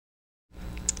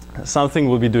something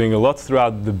we'll be doing a lot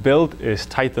throughout the build is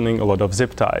tightening a lot of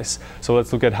zip ties. So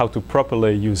let's look at how to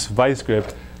properly use vice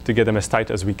grip to get them as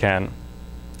tight as we can.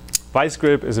 Vice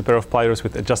grip is a pair of pliers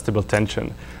with adjustable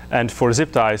tension. And for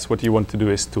zip ties, what you want to do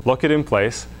is to lock it in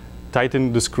place,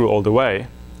 tighten the screw all the way,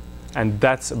 and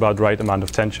that's about the right amount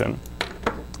of tension.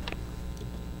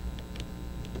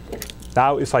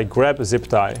 Now if I grab a zip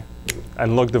tie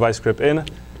and lock the vice grip in,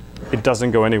 it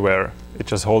doesn't go anywhere. It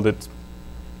just holds it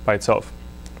by itself.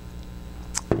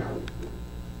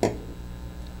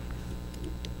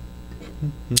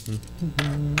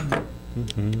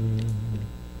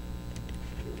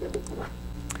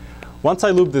 Once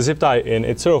I loop the zip tie in,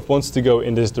 it sort of wants to go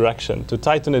in this direction. To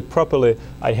tighten it properly,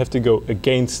 I have to go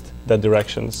against that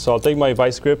direction. So I'll take my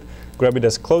vice grip, grab it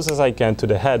as close as I can to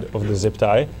the head of the zip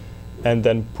tie, and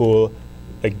then pull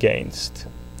against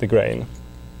the grain.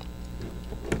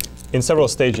 In several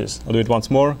stages. I'll do it once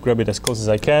more, grab it as close as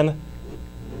I can,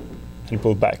 and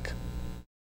pull back.